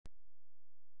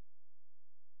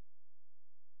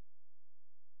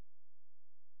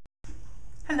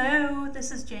this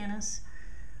is Janice.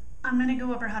 I'm going to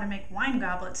go over how to make wine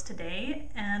goblets today,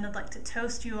 and I'd like to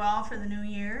toast you all for the new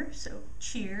year, so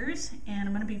cheers. And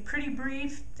I'm going to be pretty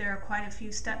brief. There are quite a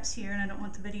few steps here and I don't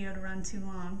want the video to run too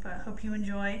long, but I hope you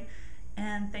enjoy,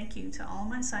 and thank you to all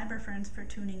my cyber friends for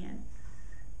tuning in.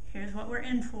 Here's what we're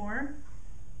in for.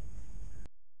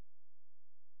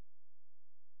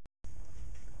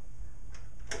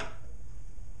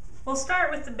 We'll start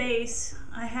with the base.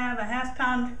 I have a ½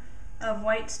 pound of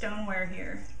white stoneware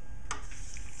here.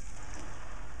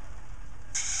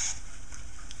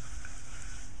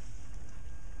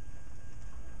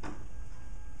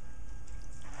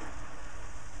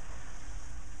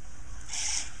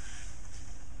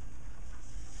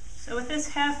 So with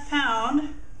this ½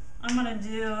 pound, I'm going to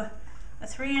do a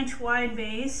 3-inch wide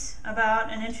base, about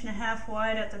 1.5 inches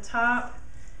wide at the top,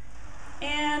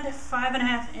 and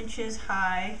 5.5 inches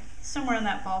high, somewhere in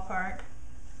that ballpark.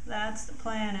 That's the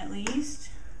plan, at least.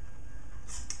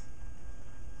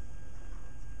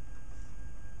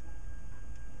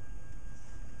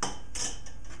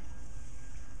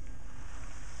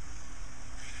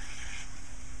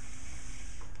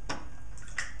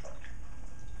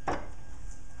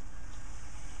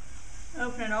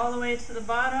 Open it all the way to the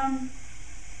bottom,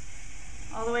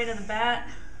 all the way to the bat.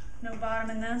 No bottom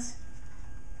in this.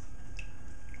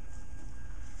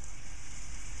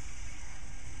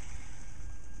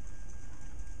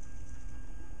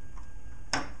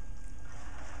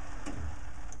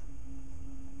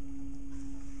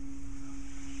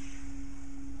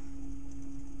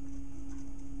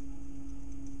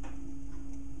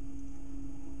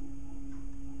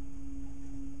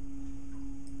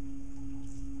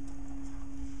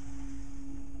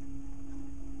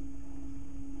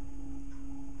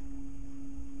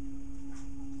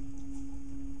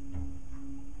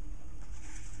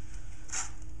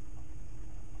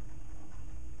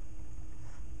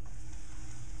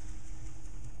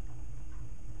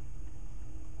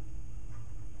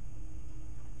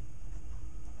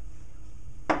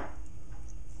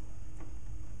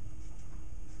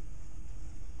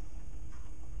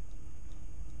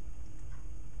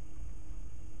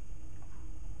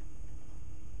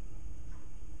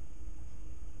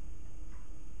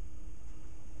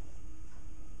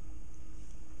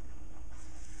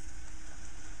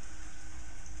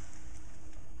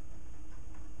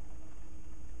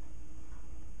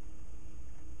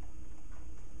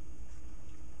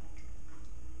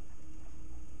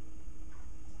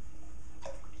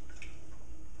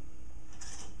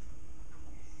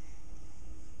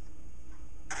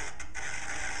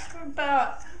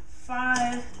 About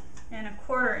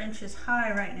 5¼ inches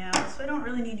high right now, so I don't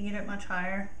really need to get it much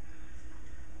higher.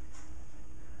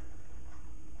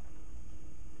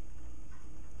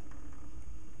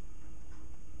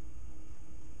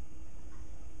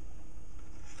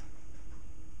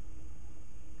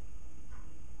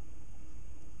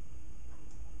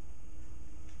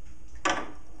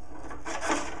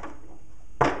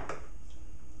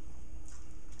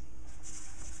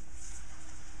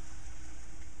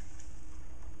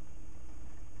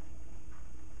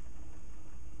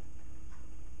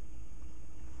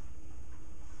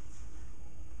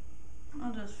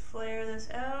 I'll just flare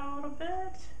this out a little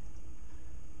bit,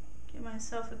 give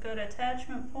myself a good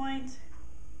attachment point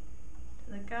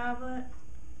to the goblet.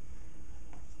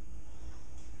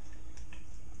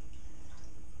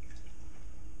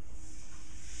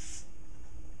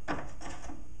 I'm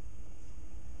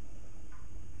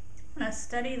going to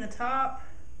steady the top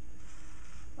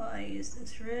while I use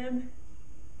this rib.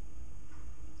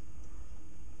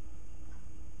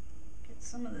 Get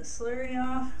some of the slurry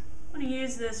off. I'm going to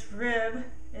use this rib.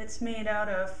 It's made out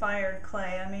of fired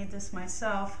clay. I made this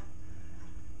myself.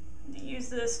 I'm going to use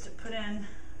this to put in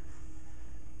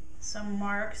some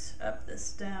marks up the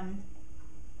stem.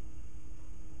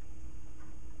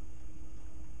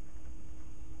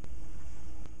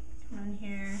 Come on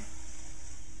here.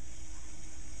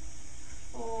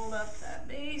 Fold up that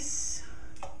base.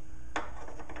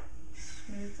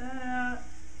 Smooth that out.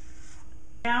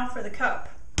 Now for the cup.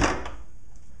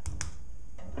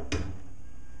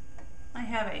 I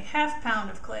have a ½ pound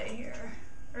of clay here,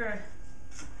 or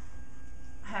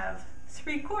I have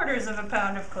 3/4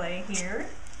 pound of clay here.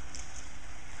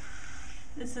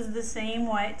 This is the same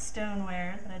white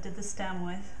stoneware that I did the stem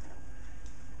with.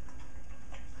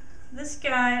 This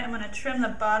guy I'm going to trim the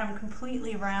bottom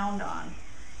completely round on.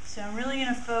 So I'm really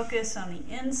going to focus on the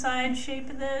inside shape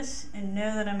of this and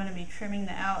know that I'm going to be trimming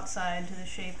the outside to the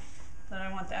shape that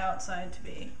I want the outside to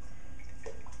be.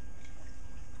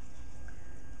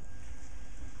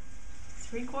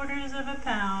 3/4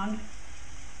 pound.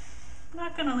 I'm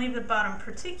not going to leave the bottom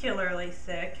particularly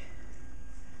thick,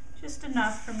 just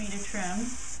enough for me to trim.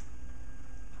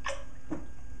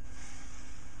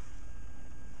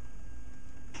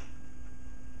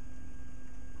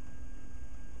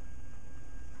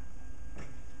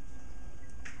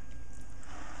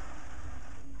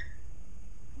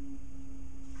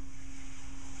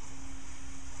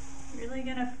 Really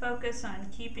gonna focus on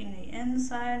keeping the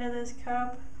inside of this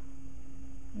cup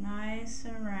nice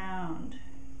and round.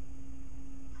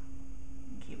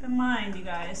 Keep in mind, you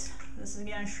guys, this is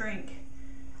gonna shrink.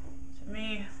 So it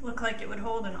may look like it would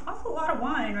hold an awful lot of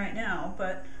wine right now,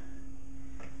 but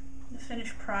the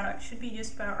finished product should be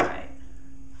just about right.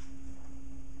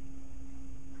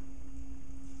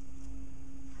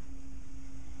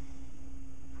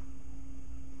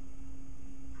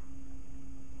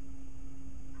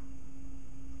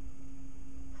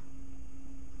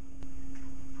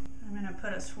 I'm gonna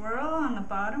put a swirl on the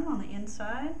bottom, on the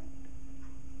inside.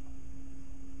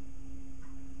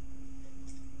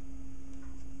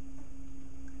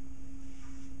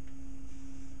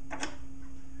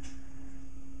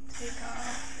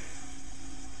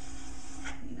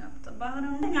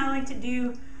 Bottom. The thing I like to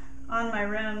do on my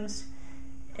rims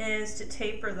is to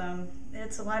taper them.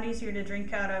 It's a lot easier to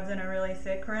drink out of than a really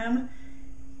thick rim.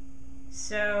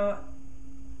 So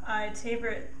I taper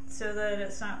it so that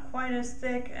it's not quite as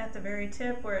thick at the very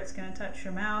tip where it's going to touch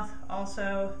your mouth.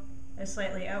 Also, a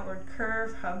slightly outward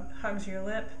curve hugs your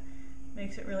lip,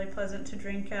 makes it really pleasant to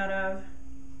drink out of.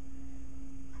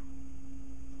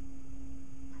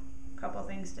 A couple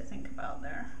things to think about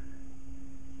there.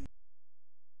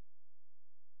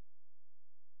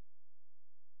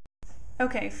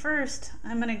 Okay, first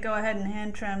I'm going to go ahead and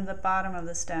hand trim the bottom of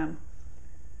the stem.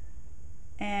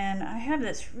 And I have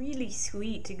this really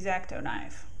sweet X-Acto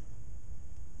knife.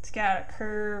 It's got a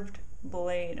curved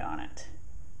blade on it.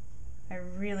 I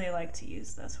really like to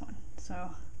use this one.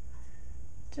 So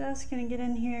just going to get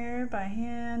in here by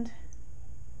hand.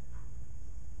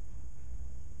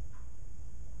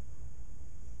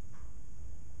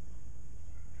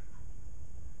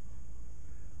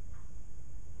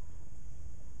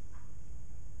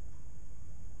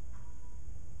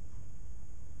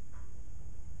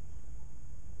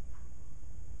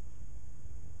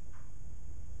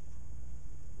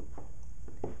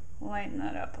 Lighten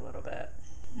that up a little bit.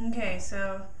 Okay,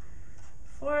 so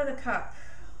for the cup,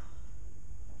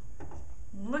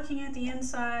 I'm looking at the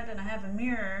inside and I have a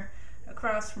mirror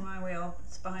across from my wheel.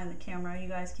 It's behind the camera, you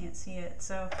guys can't see it.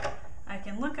 So I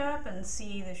can look up and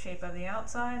see the shape of the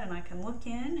outside, and I can look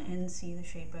in and see the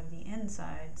shape of the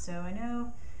inside. So I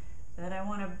know that I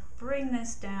want to bring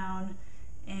this down,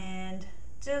 and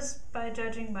just by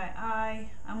judging by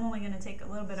eye, I'm only going to take a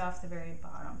little bit off the very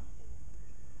bottom.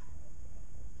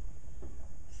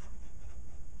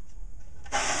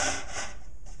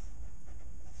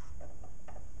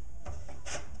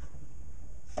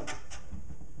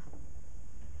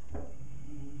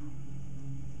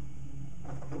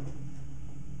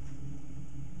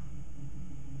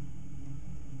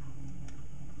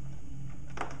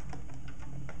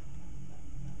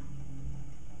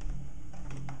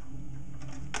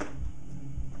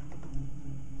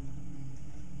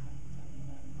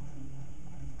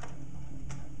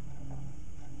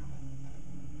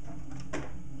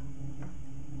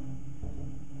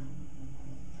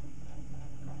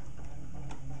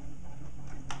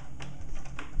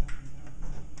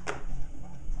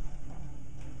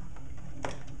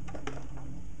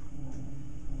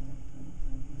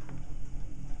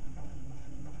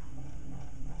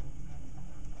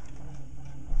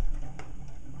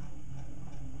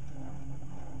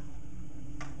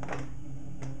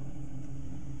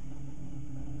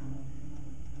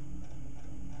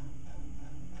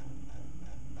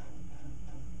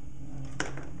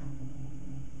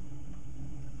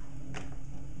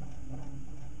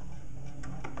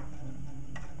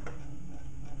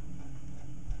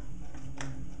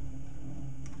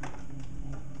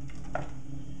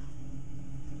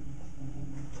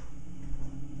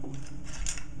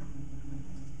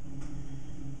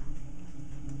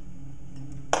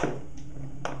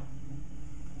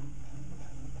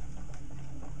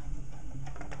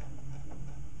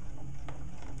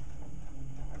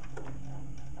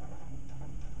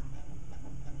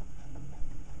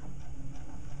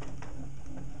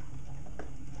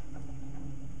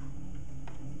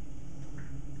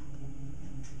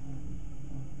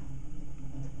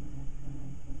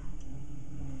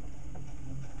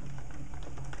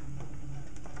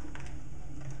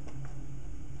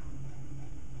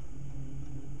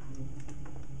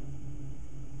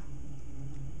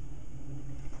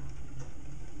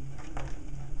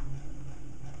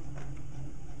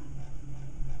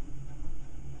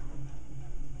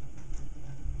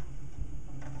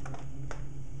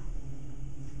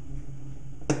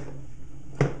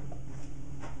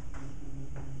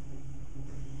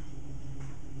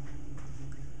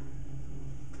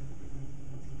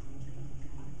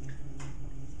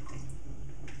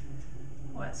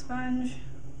 that sponge.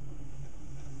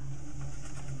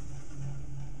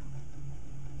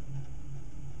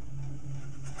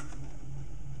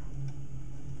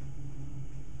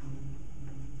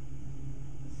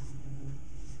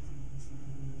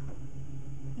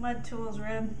 Mud tools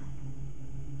rib.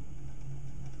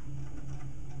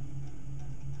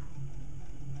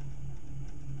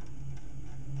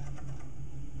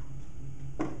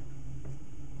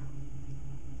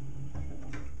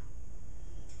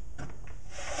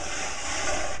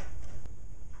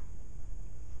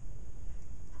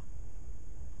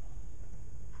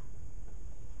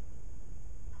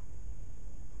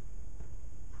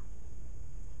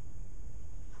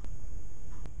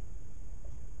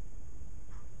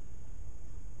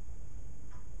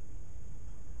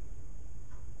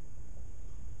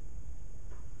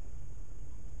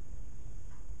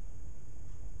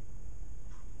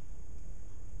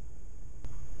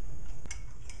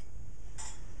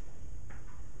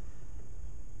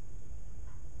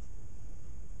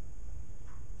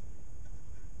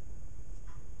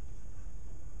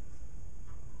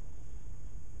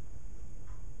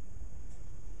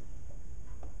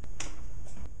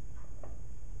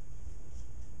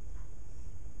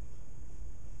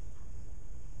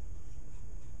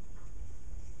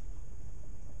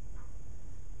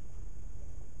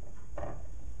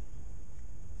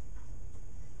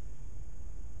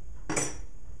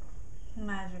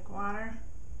 Magic water.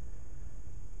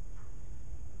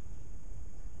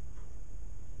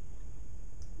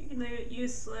 You can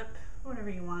use slip, whatever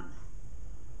you want.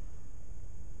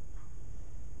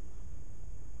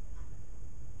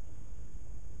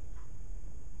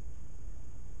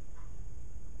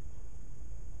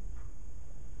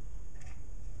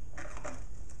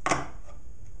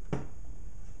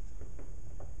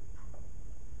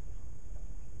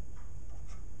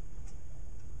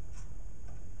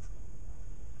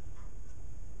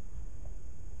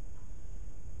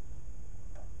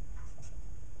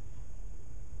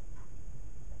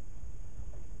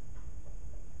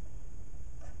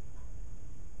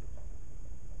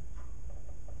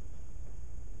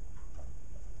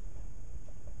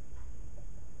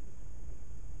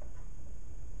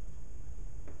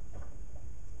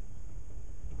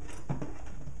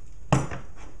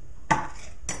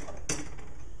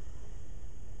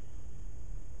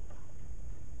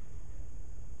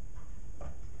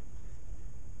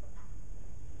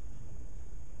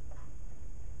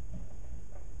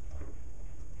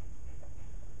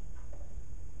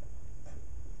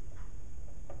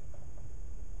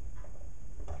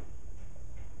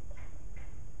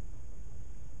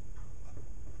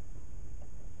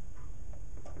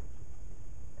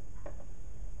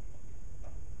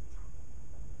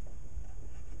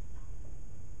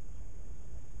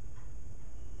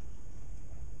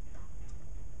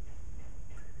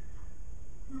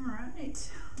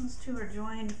 Alright, those two are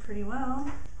joined pretty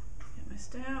well. Get my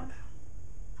stamp.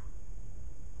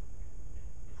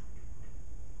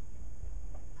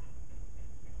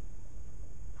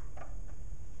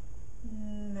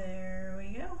 And there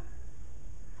we go.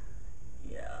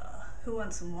 Yeah, who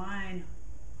wants some wine?